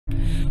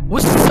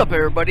What's up,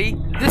 everybody?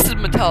 This is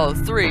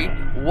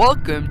Metallo3.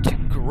 Welcome to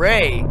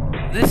Gray.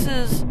 This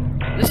is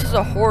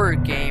a horror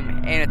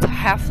game, and it's a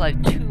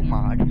Half-Life 2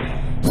 mod.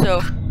 So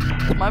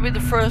this might be the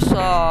first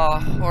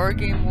horror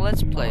game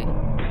let's play.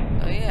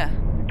 So yeah,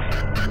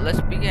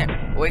 let's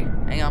begin. Wait,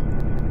 hang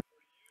on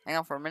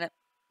for a minute.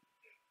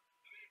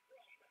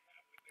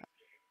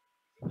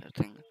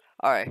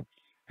 All right.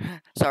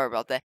 Sorry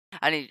about that.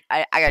 I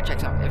gotta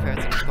check something if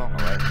everything's going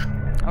alright.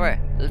 All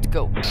right, let's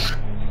go.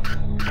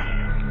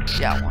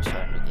 Yeah, I want to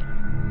start a new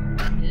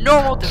game.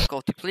 Normal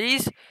difficulty,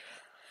 please.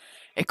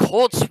 A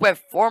cold sweat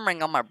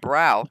forming on my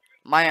brow.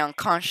 My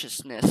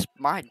unconsciousness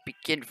might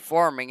begin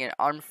forming an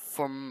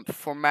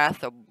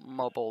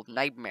unfathomable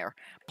nightmare.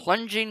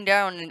 Plunging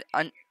down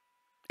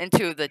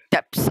into the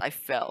depths I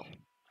fell.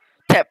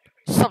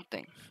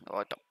 Something.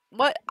 What?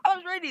 I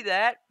was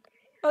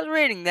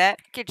reading that.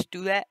 Can't just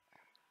do that.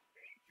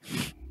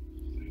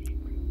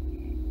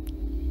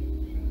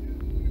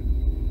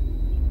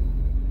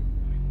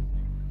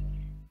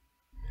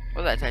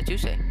 What did that tattoo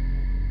say?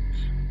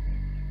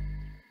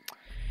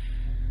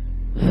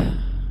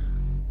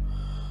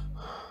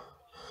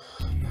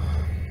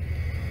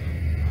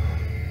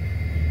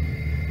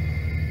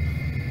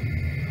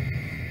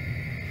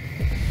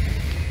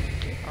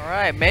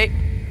 Alright, mate.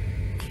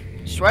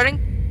 Sweating?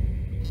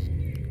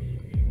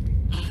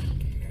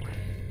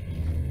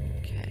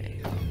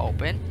 Okay.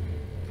 Open.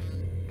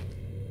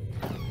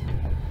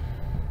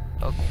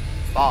 Oh,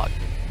 fog.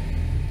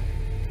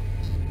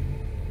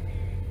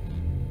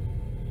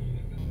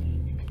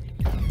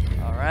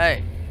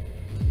 Alright.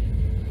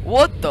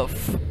 What the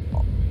f-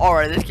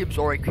 Alright, this game's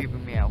already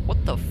creeping me out.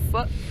 What the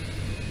fuck?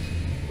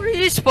 What are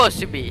you supposed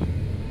to be?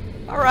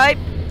 Alright.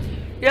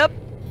 Yep.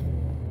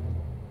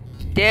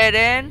 Dead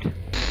end.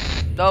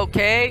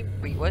 Okay.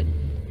 Wait, what?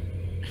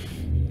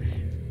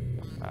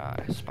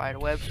 Spider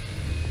webs.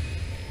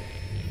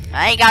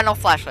 I ain't got no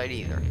flashlight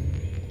either.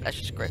 That's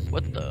just great.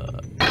 What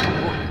the?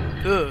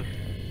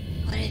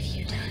 What have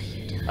you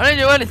done? I didn't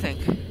do anything.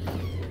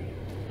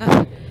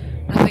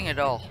 Nothing at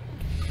all.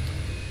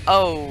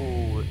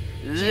 Oh,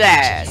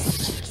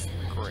 that's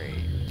great.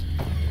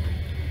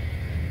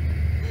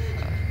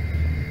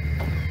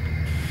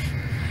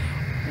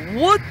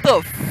 What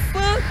the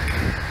fuck?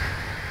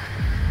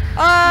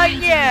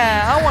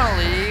 Yeah, I wanna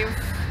leave.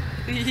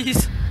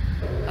 Please.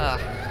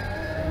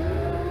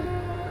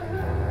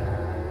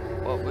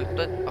 Well,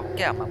 oh,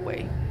 get out of my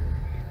way.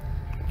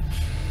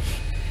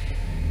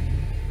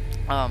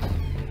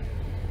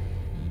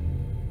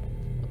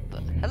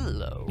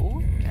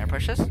 Hello? Can I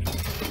push this?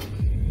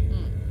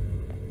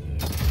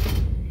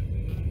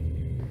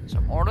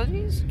 Some more of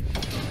these?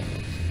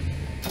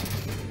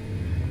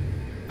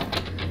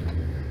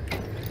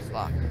 It's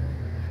locked.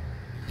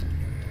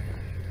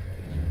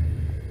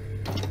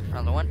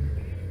 Another one.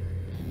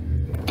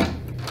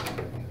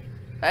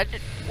 That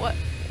did what?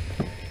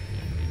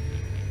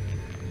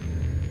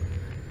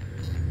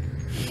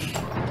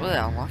 Will I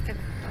unlock it?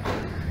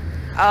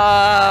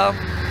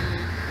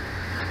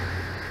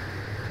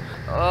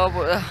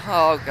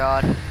 Oh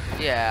god.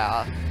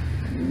 Yeah.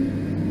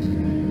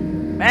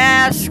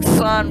 Masks,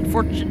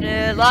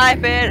 unfortunate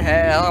life in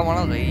hell. I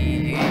wanna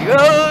leave.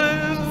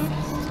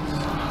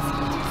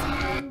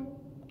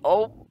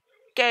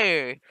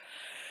 Okay.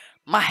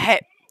 My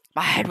head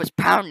was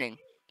pounding.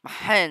 My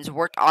hands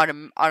worked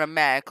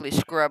automatically,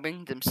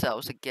 scrubbing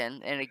themselves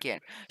again and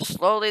again.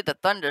 Slowly, the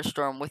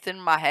thunderstorm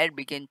within my head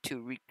began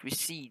to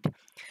recede.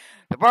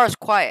 The bar was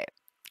quiet,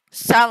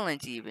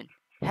 silent even.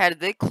 Had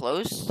they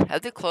closed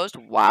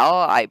while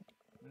I'd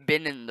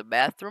been in the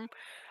bathroom?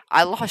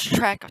 I lost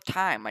track of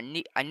time. I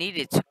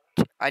needed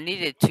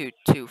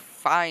to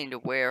find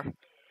where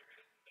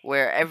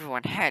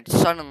everyone had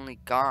suddenly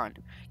gone.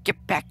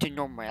 Get back to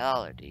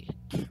normality.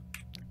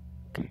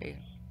 Okay.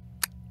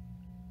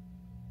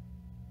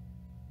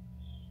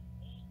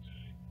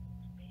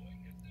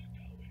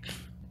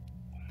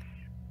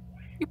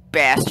 You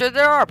bastard,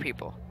 there are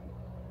people.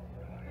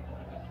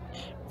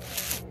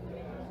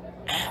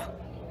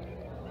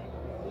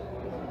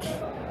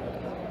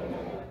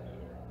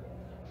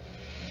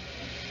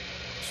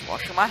 Just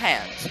washing my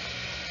hands.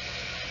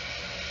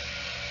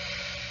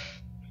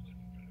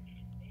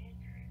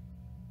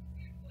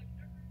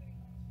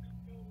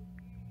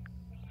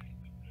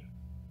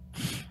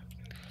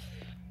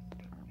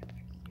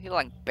 You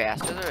like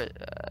bastard.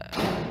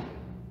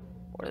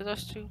 Where did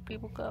those two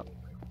people go?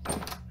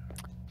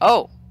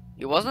 Oh,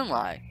 you wasn't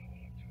lying.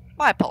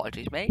 My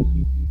apologies, mate.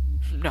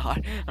 No,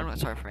 I'm not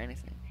sorry for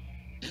anything.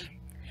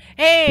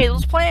 Hey,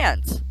 those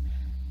plants!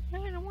 No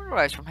wonder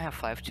I was from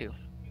Half-Life 2.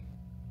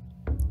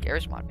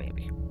 Garry's Mod,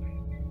 baby.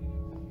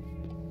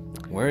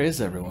 Where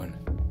is everyone?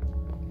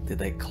 Did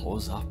they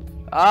close up?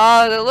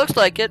 It looks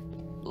like it.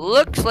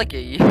 Looks like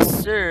it.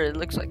 Yes, sir. It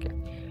looks like it.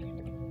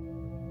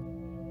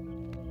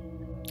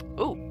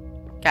 Ooh.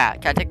 Can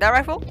I take that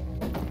rifle?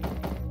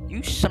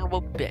 You son of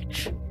a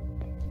bitch.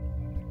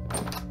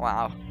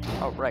 Wow.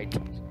 Alright.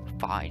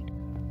 Fine.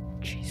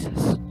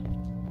 Jesus.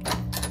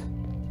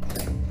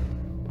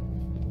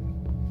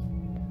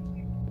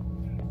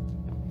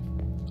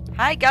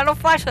 I ain't got no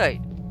flashlight.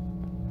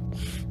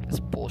 That's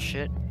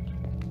bullshit.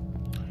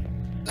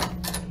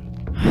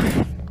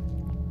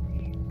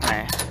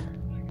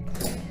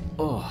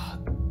 Oh,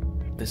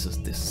 this is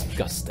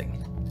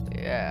disgusting.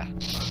 Yeah.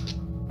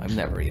 I'm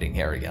never eating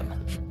here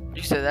again.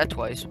 You said that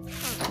twice.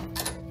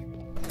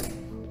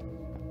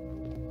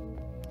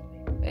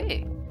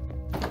 Hey.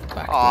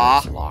 Back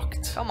Aw. door's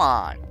locked. Come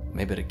on.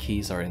 Maybe the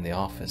keys are in the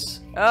office.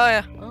 Oh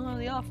yeah. Oh,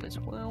 the office.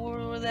 Well,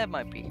 where that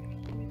might be.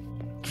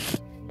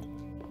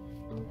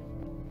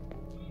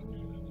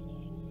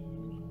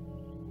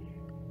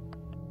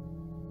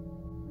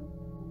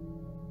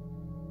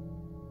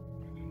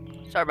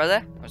 Sorry about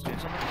that. I was doing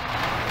something.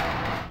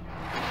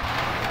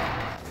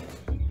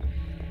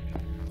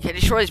 Can't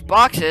destroy these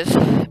boxes.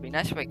 It'd be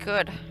nice if I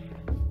could.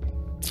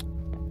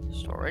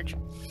 Storage.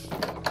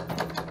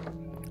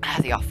 Ah,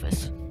 the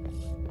office.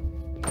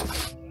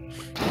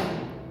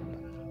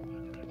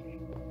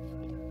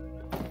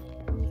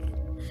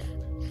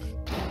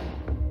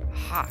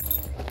 Hot.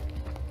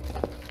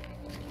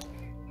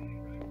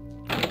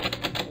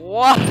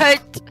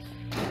 What?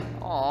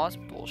 Oh, that's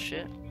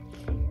bullshit.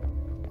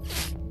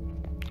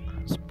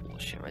 That's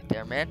bullshit right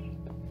there, man.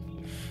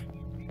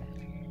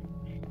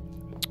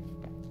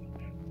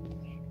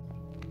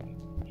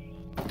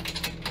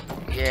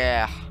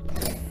 Yeah.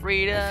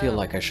 Freedom. I feel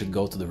like I should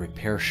go to the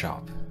repair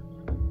shop.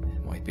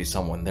 Might be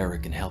someone there who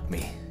can help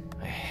me.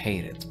 I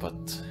hate it, but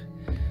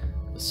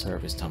the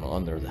service tunnel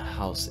under the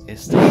house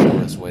is the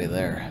shortest way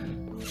there.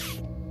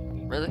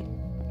 Really?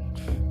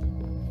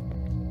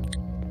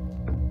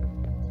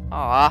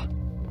 Aw.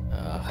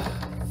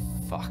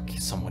 Fuck,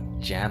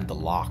 someone jammed the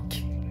lock.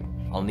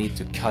 I'll need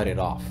to cut it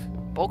off.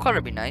 Bolt cutter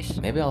would be nice.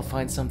 Maybe I'll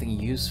find something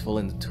useful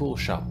in the tool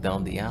shop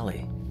down the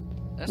alley.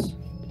 This.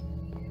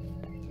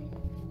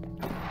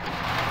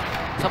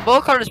 Some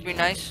bolt cutters would be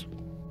nice.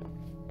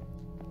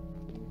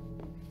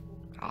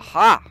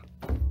 Aha.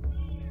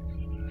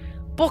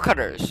 Bolt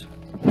cutters.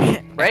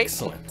 Right?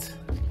 Excellent.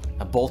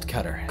 A bolt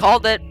cutter.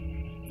 Called it.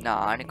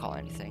 Nah, I didn't call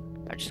anything.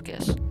 I just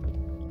guessed.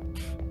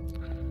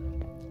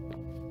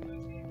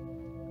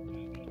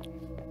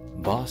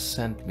 Boss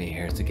sent me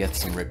here to get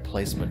some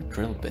replacement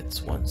drill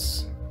bits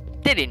once.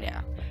 Did he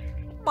now?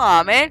 Come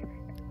on, man.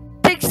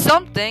 Take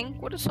something.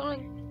 What if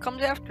something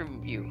comes after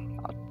you?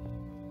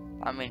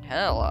 I mean,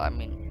 hell, I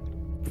mean,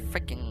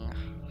 freaking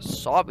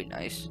saw would be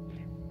nice.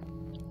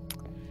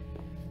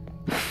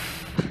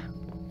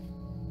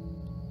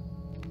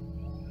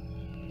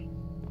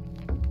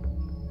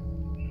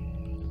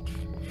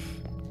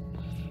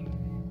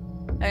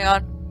 Hang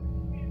on.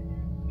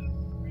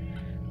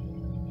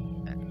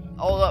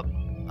 Hold up.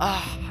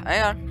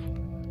 Hang on.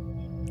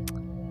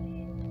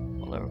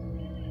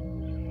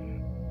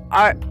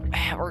 Alright,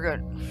 we're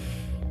good.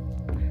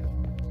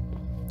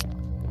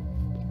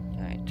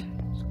 Alright,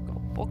 let's go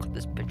bulk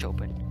this bitch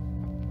open.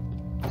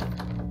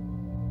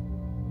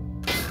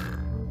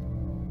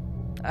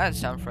 That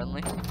doesn't sound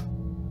friendly.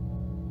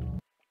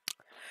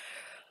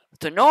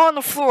 The note on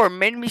the floor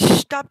made me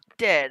stop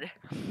dead.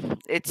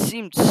 It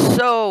seemed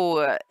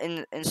so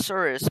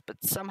insurious,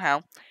 but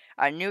somehow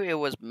I knew it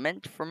was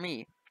meant for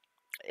me.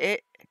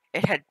 It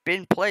had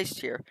been placed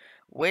here,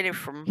 waiting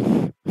for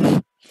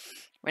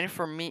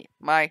me,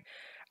 my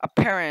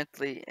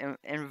apparently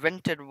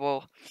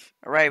inventable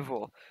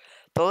arrival.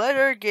 The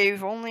letter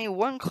gave only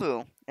one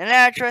clue, an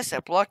address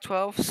at Block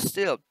 12.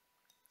 Still,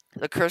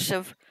 the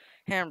cursive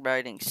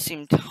handwriting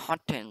seemed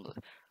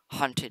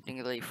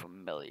hauntingly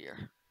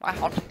familiar. Why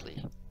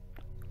hauntingly?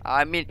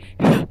 I mean...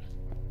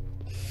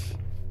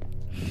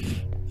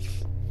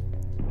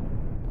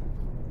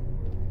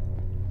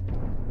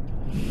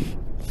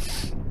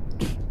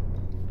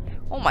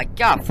 Oh my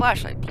god,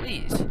 flashlight,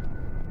 please.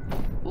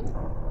 Ooh.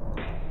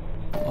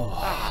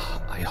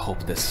 Oh, I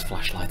hope this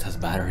flashlight has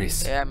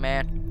batteries. Yeah,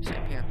 man.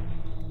 Same here.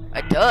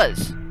 It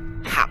does.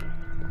 Ha!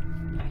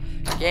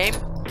 Game,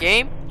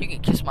 you can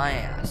kiss my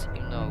ass.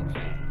 You know.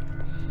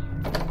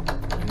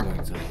 I'm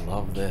going to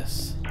love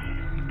this.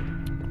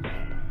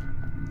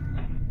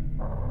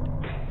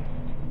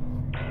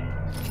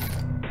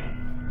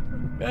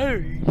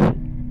 Batteries.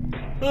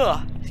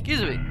 Ugh,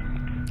 excuse me.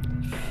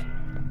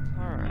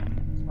 Alright.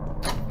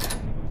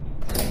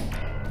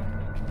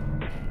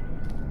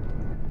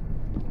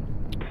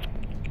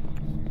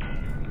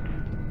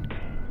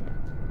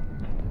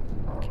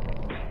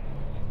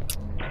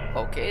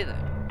 Okay then.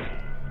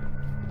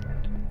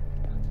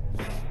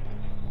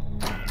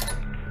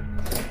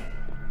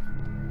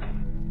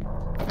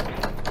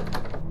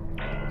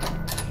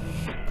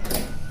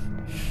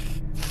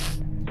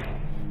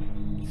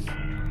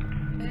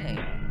 Hey.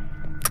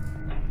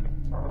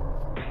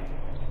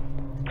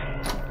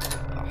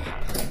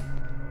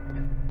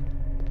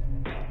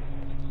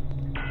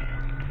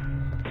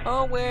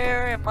 Oh,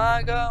 where am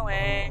I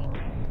going?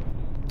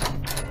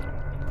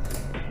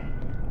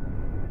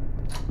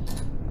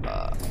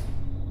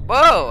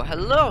 Whoa,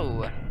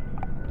 hello.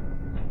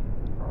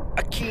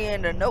 A key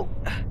and a note.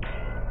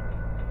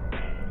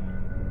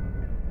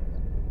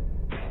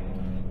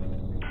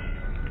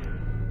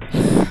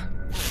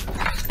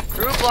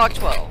 Through Block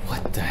 12.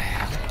 What the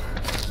hell?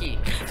 Key.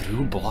 The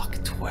to Block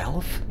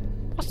 12?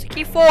 What's the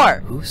key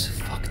for? Who's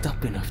fucked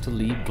up enough to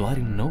leave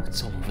bloody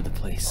notes all over the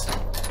place?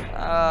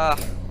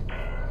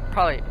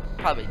 Probably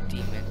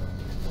demon.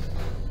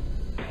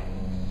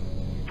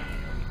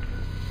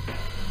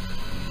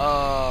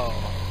 Oh.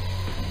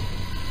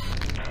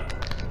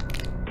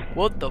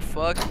 What the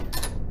fuck?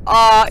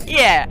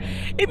 Yeah.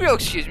 If you'll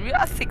excuse me,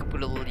 I think I'm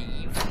gonna leave.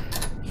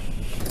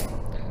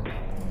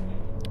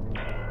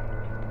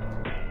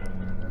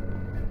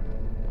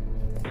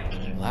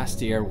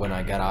 Last year, when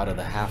I got out of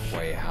the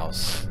halfway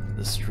house,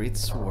 the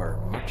streets were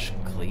much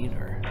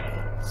cleaner,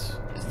 but...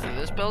 Is it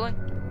this building?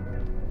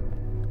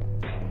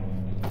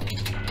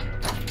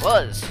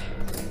 Was.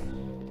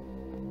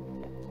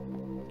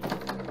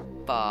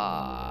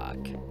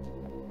 Fuck.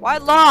 Why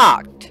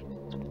locked?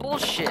 It's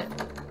bullshit.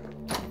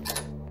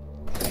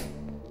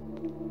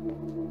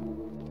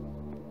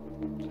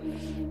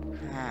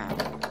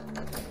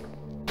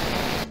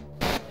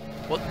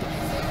 What the?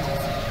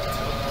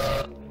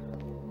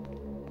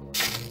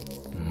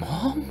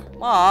 Mom?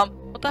 Mom,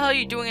 what the hell are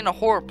you doing in a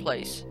horror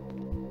place?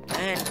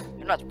 Man,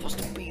 you're not supposed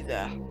to be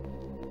there.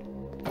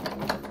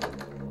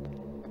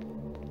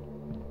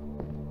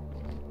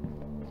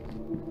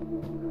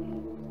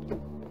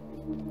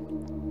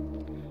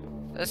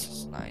 This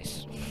is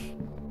nice.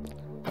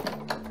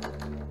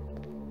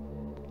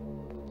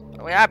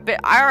 Oh, yeah,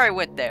 I already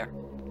went there.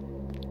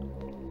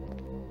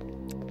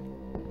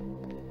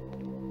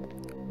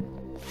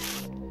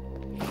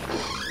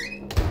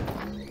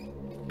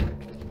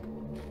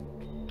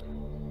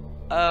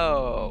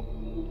 Oh.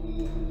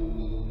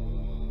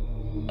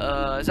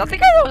 Is that the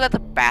guy that was at the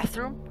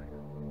bathroom?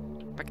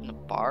 Back in the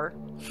bar?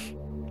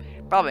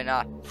 Probably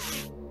not.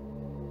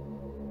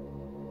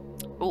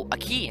 Oh, a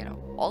key, you know.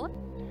 Wallet?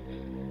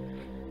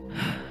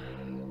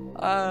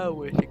 I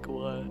wish it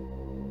was.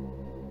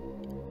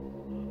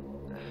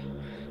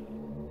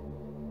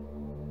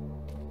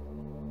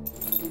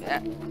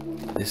 Yeah.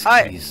 This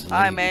Hi. key's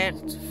Hi, labeled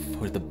man.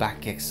 for the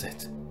back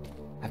exit.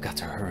 I've got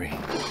to hurry.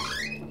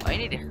 I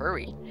need to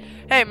hurry.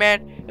 Hey,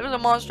 man, if there's a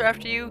monster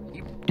after you,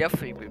 you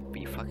definitely would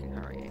be fucking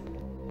hurrying.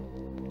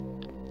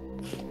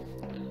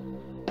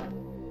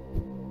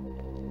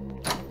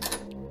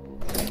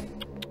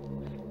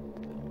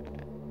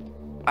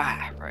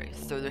 Ah, right,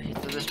 through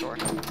this door.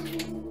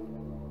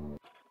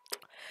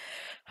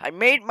 I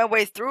made my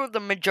way through the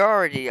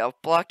majority of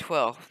Block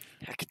 12.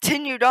 I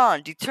continued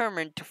on,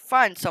 determined to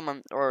find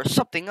someone or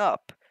something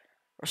up.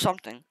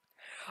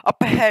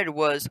 Up ahead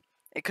was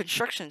a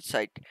construction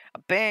site,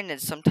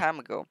 abandoned some time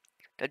ago.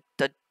 The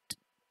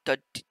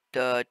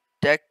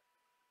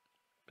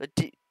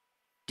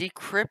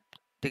decrypted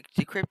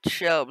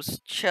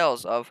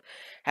shells of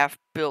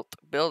half-built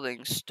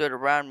buildings stood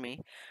around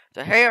me.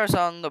 The hairs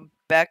on the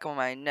back of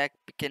my neck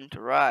began to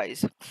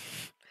rise.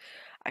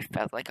 I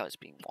felt like I was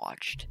being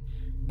watched.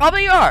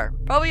 Probably are.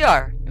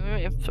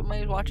 If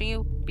somebody's watching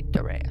you, beat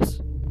their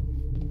ass.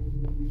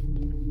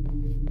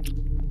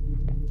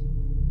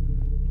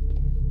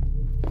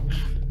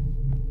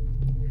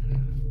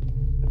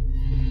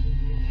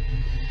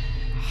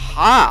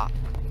 Ha!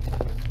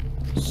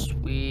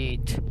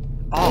 Sweet.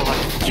 Oh, I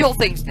can kill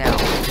things now.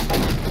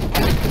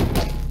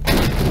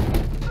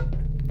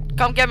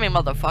 Come get me,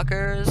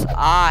 motherfuckers.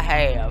 I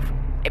have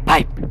a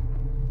pipe.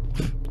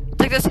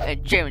 Take this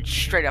and jam it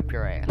straight up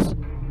your ass.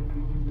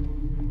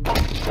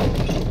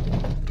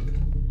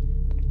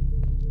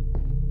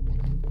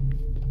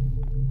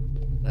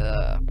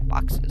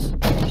 Boxes.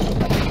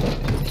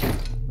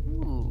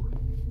 Ooh,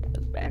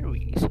 those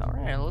batteries.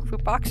 Alright, I'll look for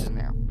boxes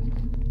now.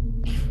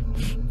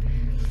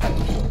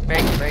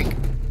 Break.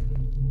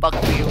 Fuck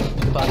you.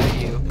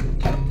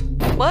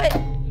 What?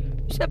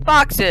 You said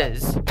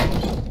boxes.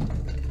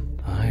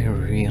 I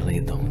really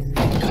don't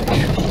think I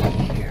should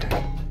be here.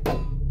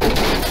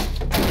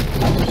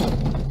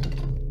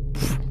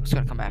 Who's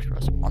gonna come after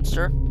us?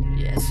 Monster?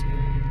 Yes.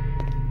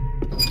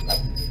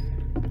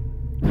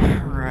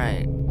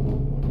 Alright.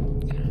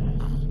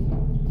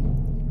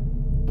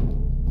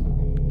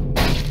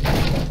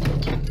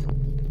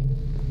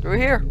 Through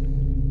here.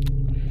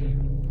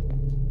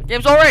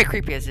 Game's already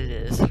creepy as it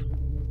is.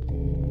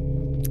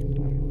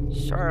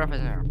 Started off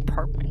as an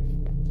apartment.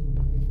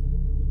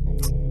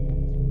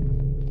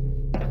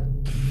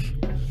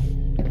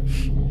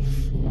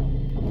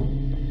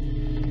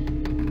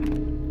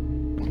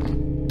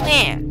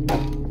 Man!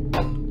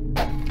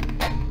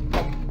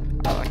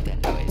 I like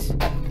that noise.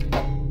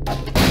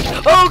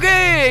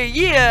 Okay,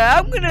 yeah,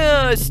 I'm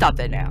gonna stop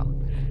that now.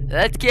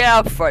 Let's get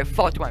out before I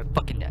fall to my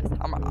fucking death.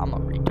 I'm a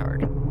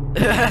retard.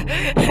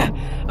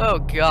 Oh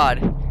god.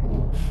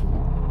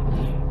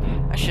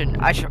 I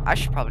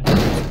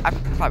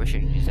probably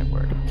shouldn't use that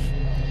word.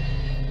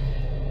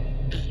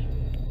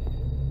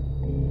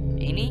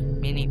 Eeny,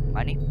 meeny,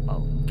 miny,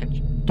 mo,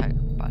 catch, tiger,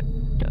 by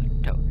the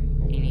toe.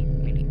 Eeny,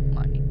 meeny,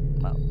 miny,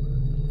 mo,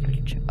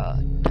 catch,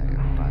 tiger,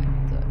 by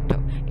the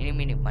toe. Eeny,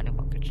 meeny, miny,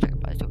 mo, catch, tiger,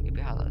 by the toe. If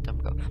you have let them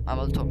go. My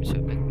mother told me so,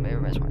 make a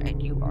restaurant,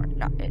 and you are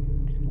not it.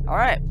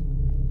 Alright.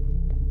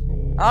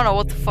 I don't know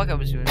what the fuck I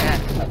was doing that.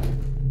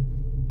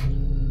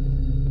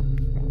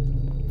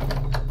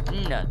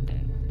 Nothing.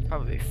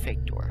 a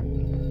fake door.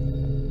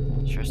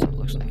 Sure as it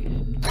looks like it.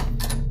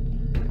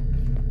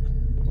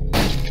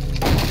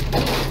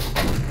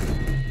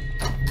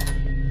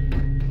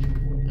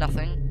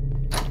 Nothing.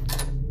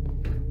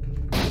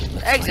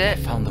 Exit.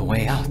 I found the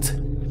way out.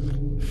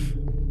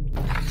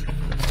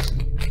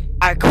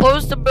 I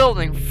closed the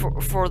building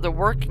for the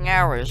working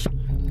hours.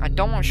 I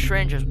don't want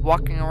strangers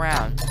walking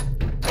around.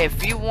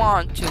 If you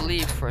want to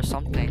leave for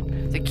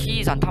something, the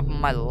key's on top of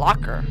my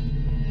locker.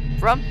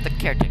 From the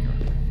caretaker.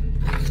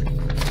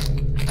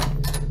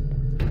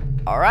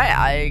 Alright,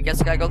 I guess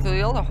I gotta go through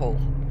the other hole.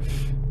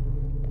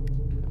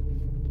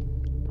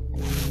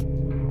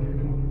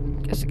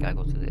 Guess I gotta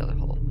go through the other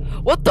hole.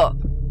 What the?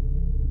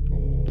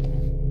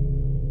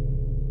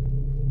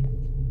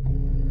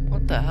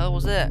 What the hell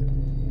was that?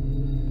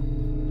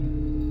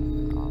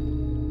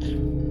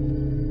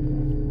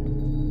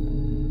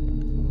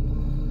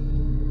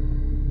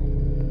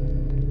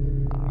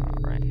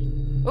 Alright.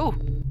 Ooh!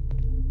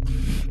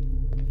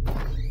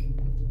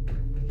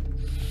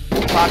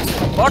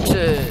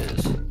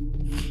 Boxes!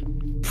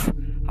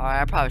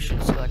 Alright, I probably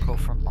shouldn't steal that quote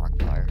from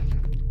Markiplier.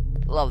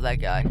 Love that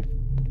guy.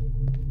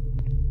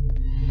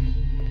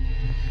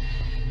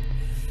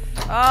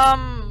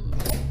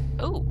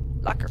 Ooh,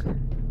 locker.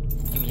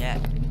 Give me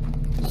that.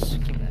 Just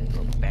give me that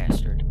little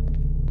bastard.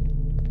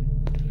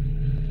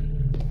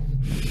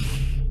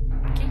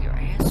 Get your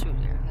ass through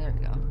there. There we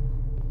go.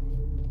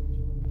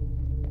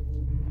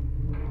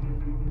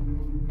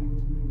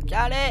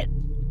 Got it!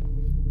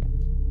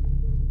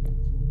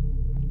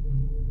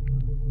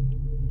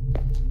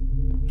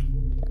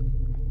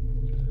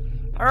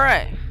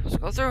 Alright, let's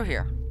go through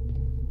here.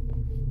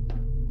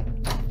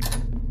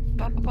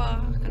 Got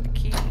the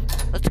key.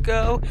 Let's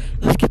go.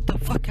 Let's get the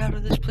fuck out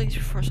of this place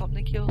before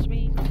something kills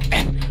me.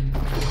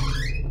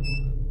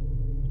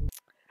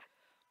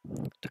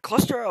 The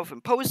cluster of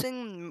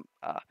imposing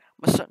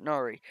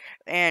masonry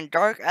and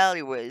dark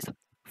alleyways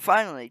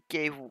finally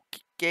gave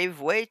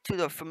way to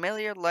the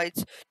familiar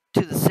lights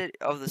to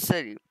the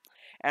city.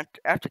 And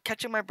after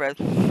catching my breath,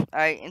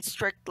 I in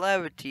strict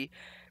gravity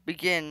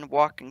began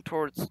walking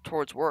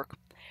towards work.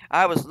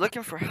 I was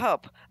looking for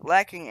help,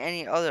 lacking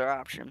any other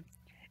option.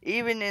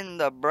 Even in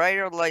the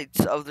brighter lights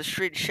of the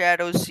street,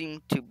 shadows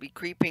seemed to be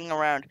creeping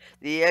around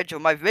the edge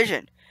of my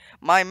vision,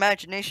 my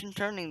imagination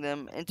turning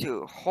them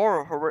into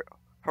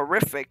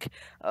horrific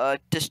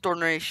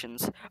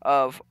distortions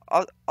of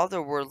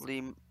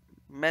otherworldly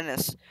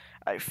menace.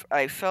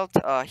 I felt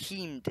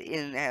hemmed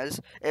in as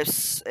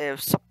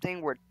if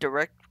something were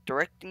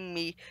directing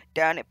me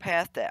down a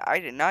path that I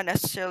did not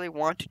necessarily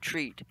want to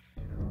treat.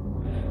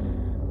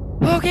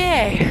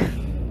 Okay.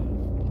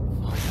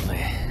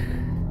 Finally.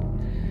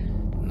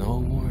 No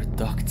more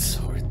ducts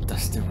or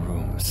dusty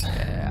rooms.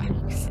 Yeah,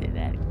 say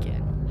that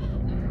again.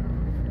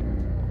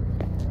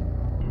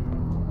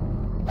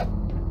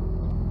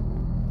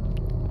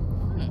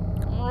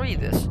 I'm gonna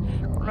read this.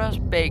 Corner's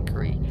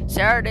Bakery.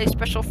 Saturday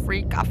special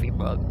free coffee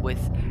mug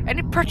with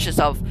any purchase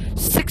of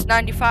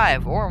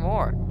 $6.95 or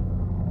more.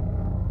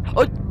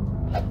 Oh!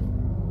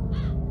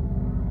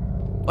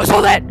 I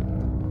saw that!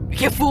 You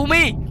can't fool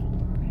me!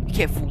 You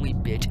can't fool me,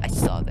 bitch. I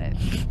saw that.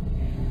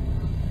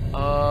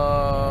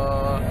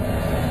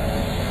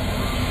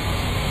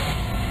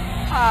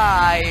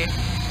 Hi.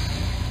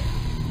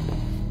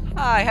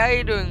 Hi, how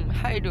you doing?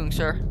 How you doing,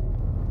 sir?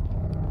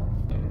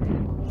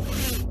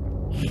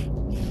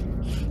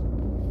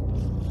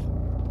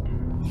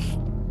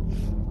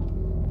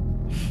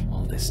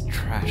 All this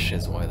trash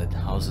is why the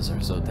houses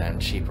are so damn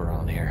cheap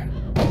around here.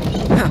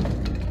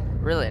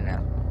 Really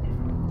now?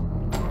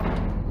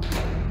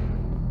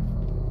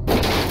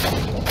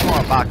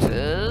 More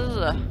boxes.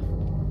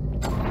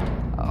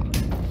 Oh,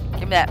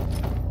 give me that.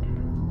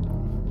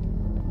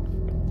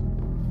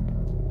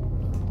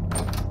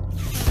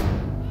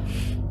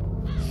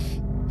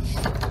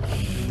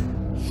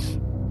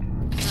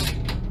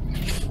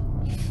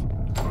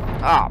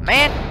 Oh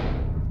man!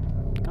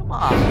 Come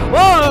on!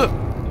 Whoa!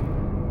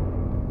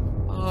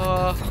 What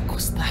the fuck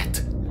was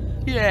that?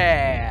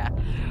 Yeah.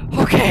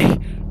 Okay.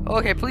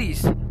 Okay,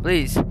 please,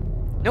 please,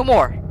 no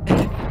more.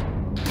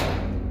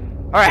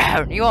 All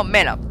right, you want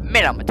man up,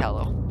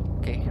 Metallo.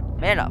 Okay,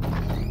 man up.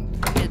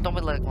 Don't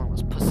be like one of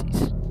those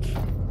pussies.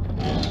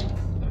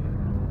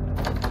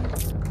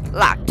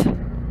 Locked.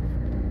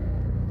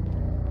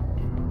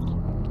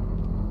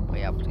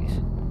 Way out, please.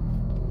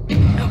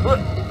 What?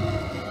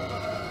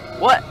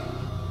 What?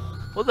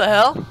 What the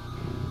hell?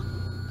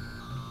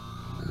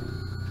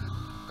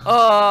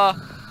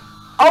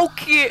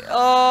 Okay.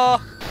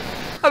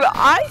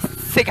 I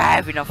think I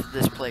have enough of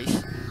this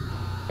place.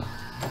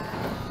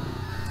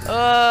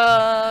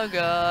 Oh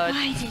god.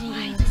 Why didn't you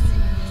listen to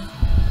me?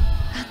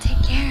 I'll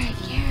take care of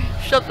you.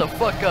 Shut the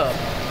fuck up.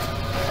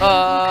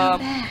 Come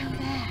back.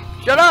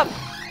 Shut up!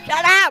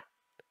 Shut up!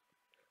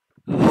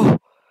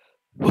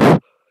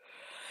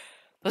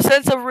 The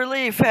sense of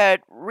relief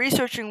at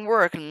researching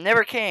work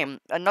never came.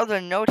 Another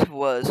note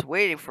was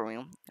waiting for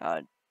me,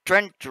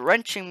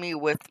 drenching me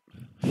with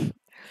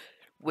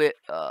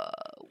a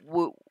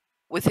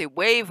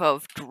wave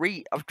of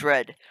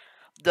dread.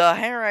 The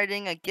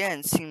handwriting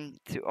again seemed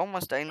to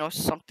almost diagnose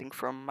something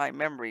from my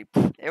memory.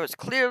 It was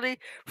clearly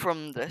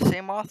from the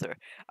same author.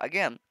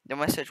 Again, the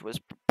message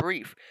was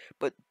brief,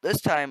 but this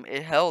time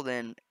it held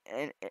an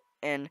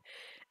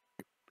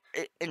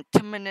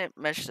intimate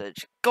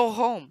message. Go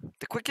home.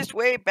 The quickest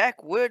way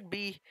back would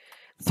be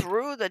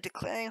through the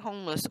declaring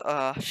homeless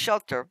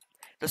shelter,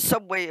 the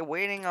subway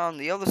waiting on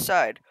the other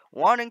side.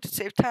 Wanting to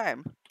save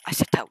time, I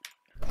set out.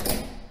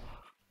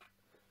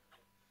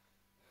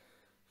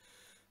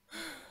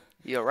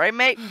 You alright,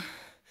 mate?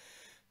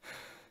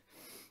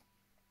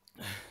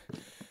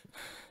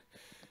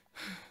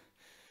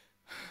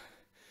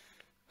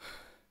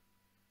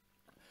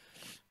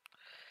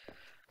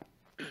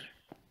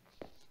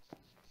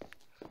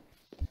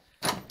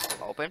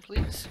 Open,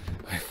 please.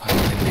 I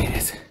finally made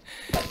it.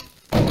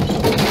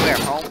 Where,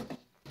 home?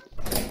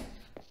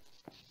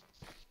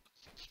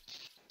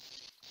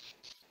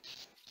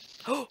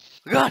 Oh,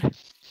 God!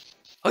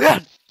 Oh,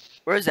 God!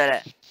 Where is that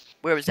at?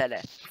 Where was that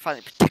at?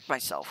 Finally protect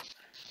myself.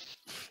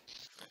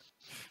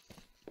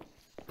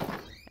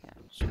 Yeah,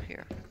 so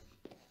here.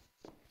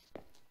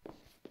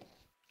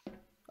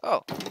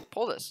 Oh,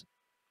 pull this.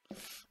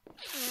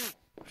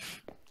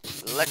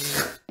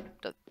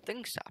 The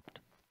thing stopped.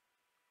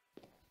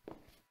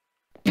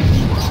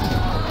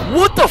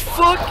 What the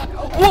fuck?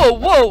 Whoa,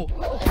 whoa!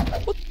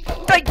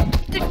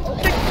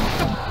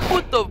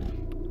 What the?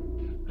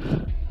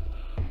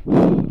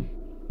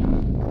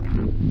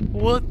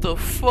 What the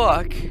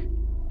fuck?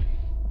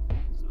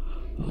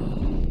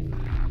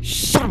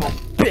 Son of a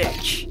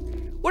bitch!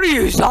 What are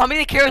you, zombie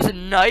that carries a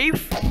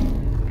knife?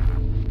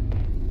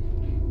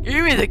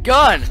 Give me the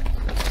gun!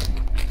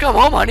 Come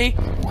home, honey.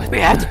 We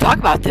have to talk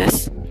about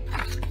this.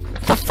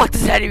 What the fuck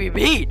does that even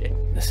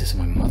mean? This is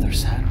my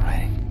mother's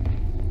handwriting.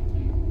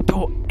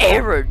 Don't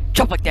ever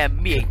jump like that at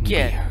me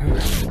again.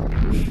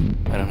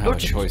 I don't have a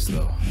choice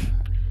though.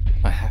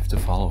 I have to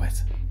follow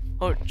it.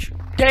 Don't you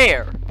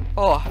dare!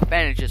 Oh,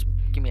 bandages.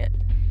 Give me it.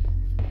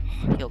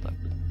 Oh, healed up.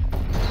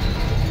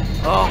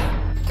 Oh.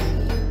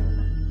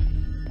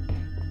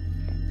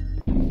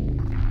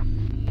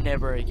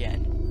 Never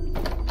again.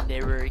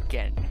 Never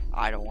again.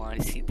 I don't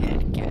want to see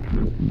that again.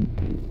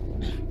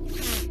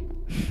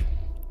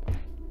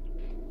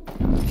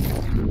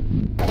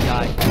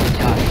 Die.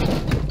 Die.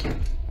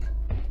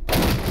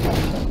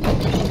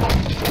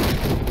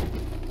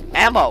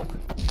 Ammo!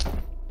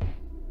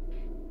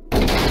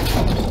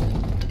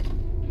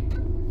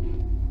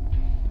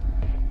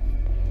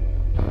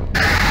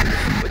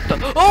 What the?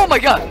 Oh my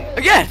god!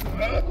 Again!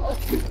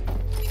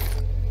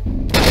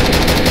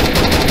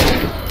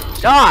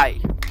 Die!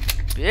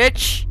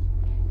 Bitch!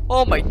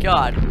 Oh my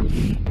god.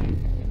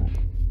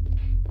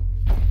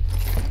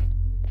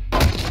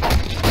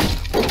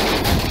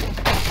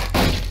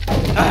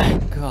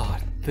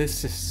 God,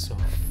 this is so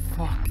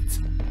fucked.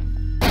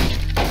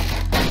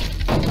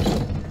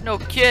 No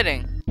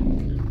kidding.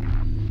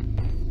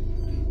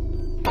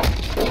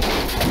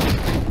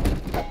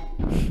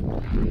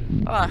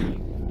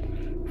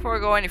 Before I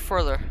go any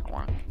further, I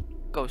want to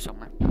go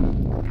somewhere.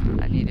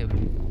 I need to.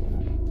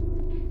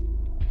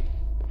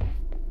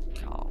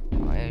 Oh,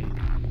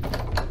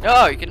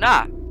 no, you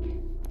cannot.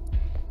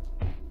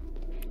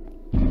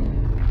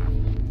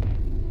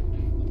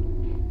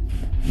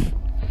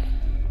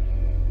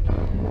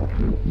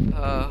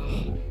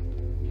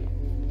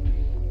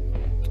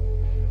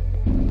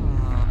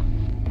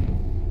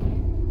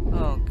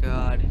 Oh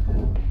god.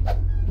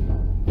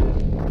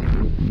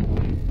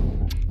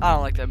 I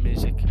don't like that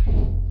music.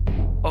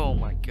 Oh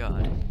my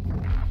god.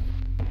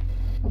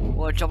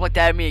 Wanna jump like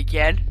that at me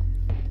again?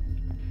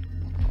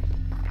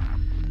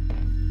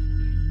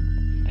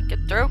 I get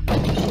through?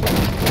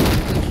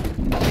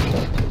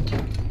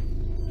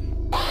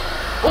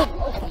 Oh!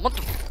 What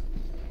the?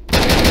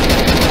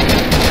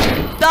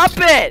 Stop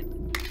it!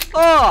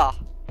 Oh!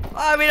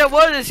 I mean, I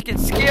wanted this to get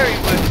scary,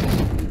 but...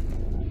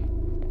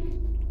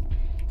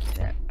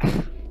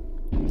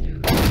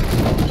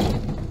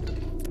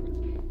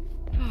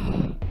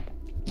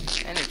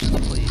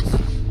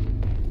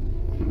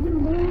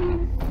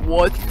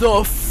 What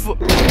the fu-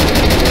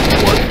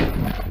 What?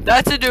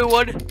 That's a new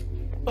one.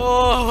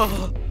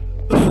 Oh.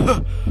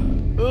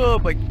 Oh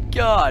my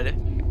god.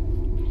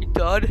 You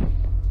done?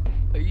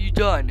 Are you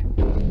done?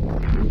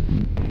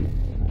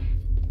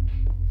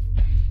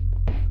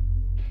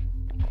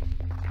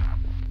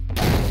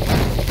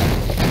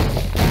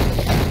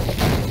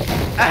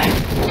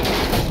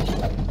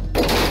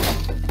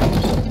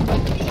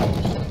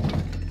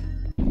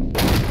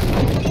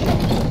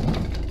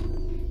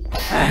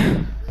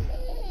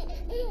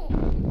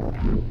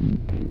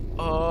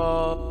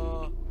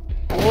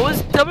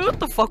 Tell me what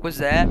the fuck was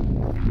that? I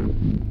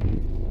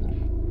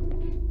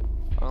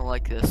don't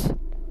like this. I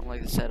don't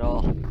like this at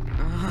all.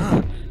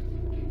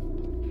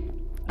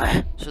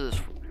 So this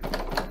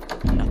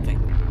nothing.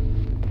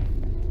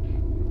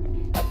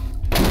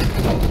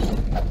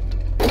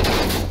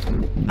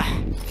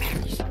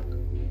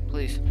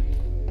 Please.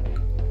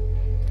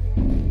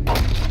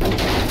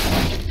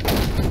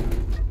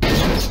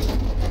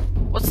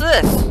 What's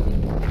this?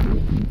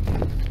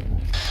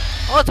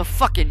 Oh, it's a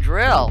fucking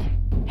drill.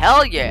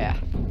 Hell yeah.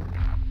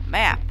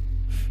 Map.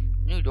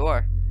 New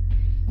door.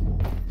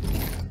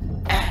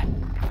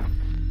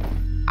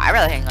 I'd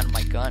rather hang on to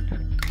my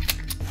gun.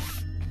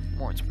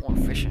 It's more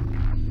efficient.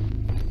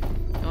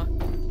 You know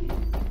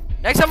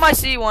what? Next time I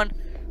see one,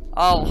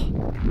 I'll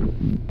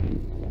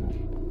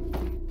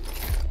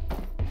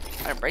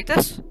break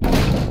this.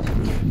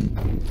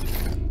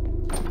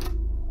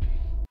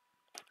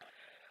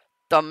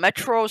 The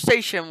metro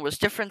station was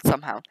different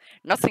somehow.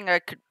 Nothing I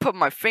could put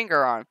my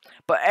finger on,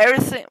 but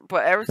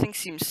everything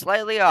seemed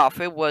slightly off.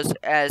 It was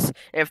as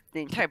if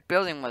the entire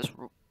building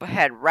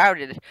had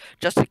routed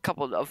just a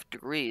couple of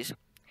degrees.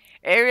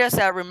 Areas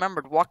that I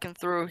remembered walking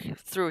through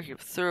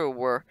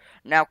were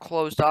now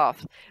closed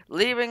off,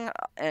 leaving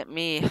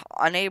me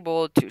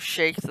unable to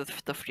shake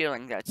the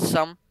feeling that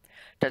some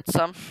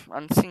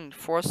unseen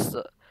force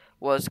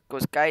was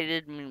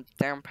guided me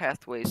down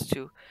pathways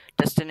to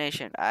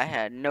destination I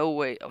had no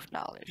way of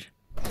knowledge.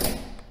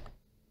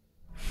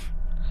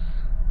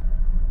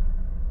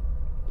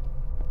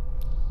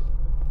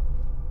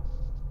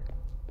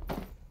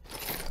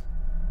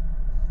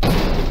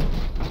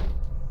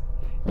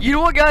 You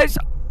know what, guys?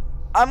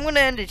 I'm gonna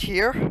end it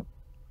here.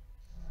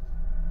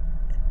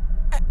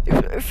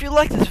 If you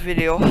like this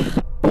video,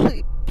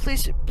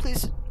 please,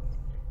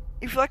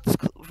 if you like this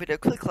video,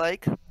 click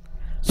like.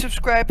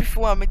 Subscribe if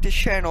you want to make this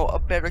channel a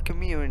better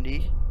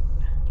community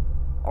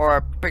or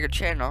a bigger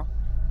channel.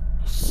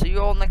 See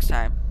you all next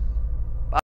time.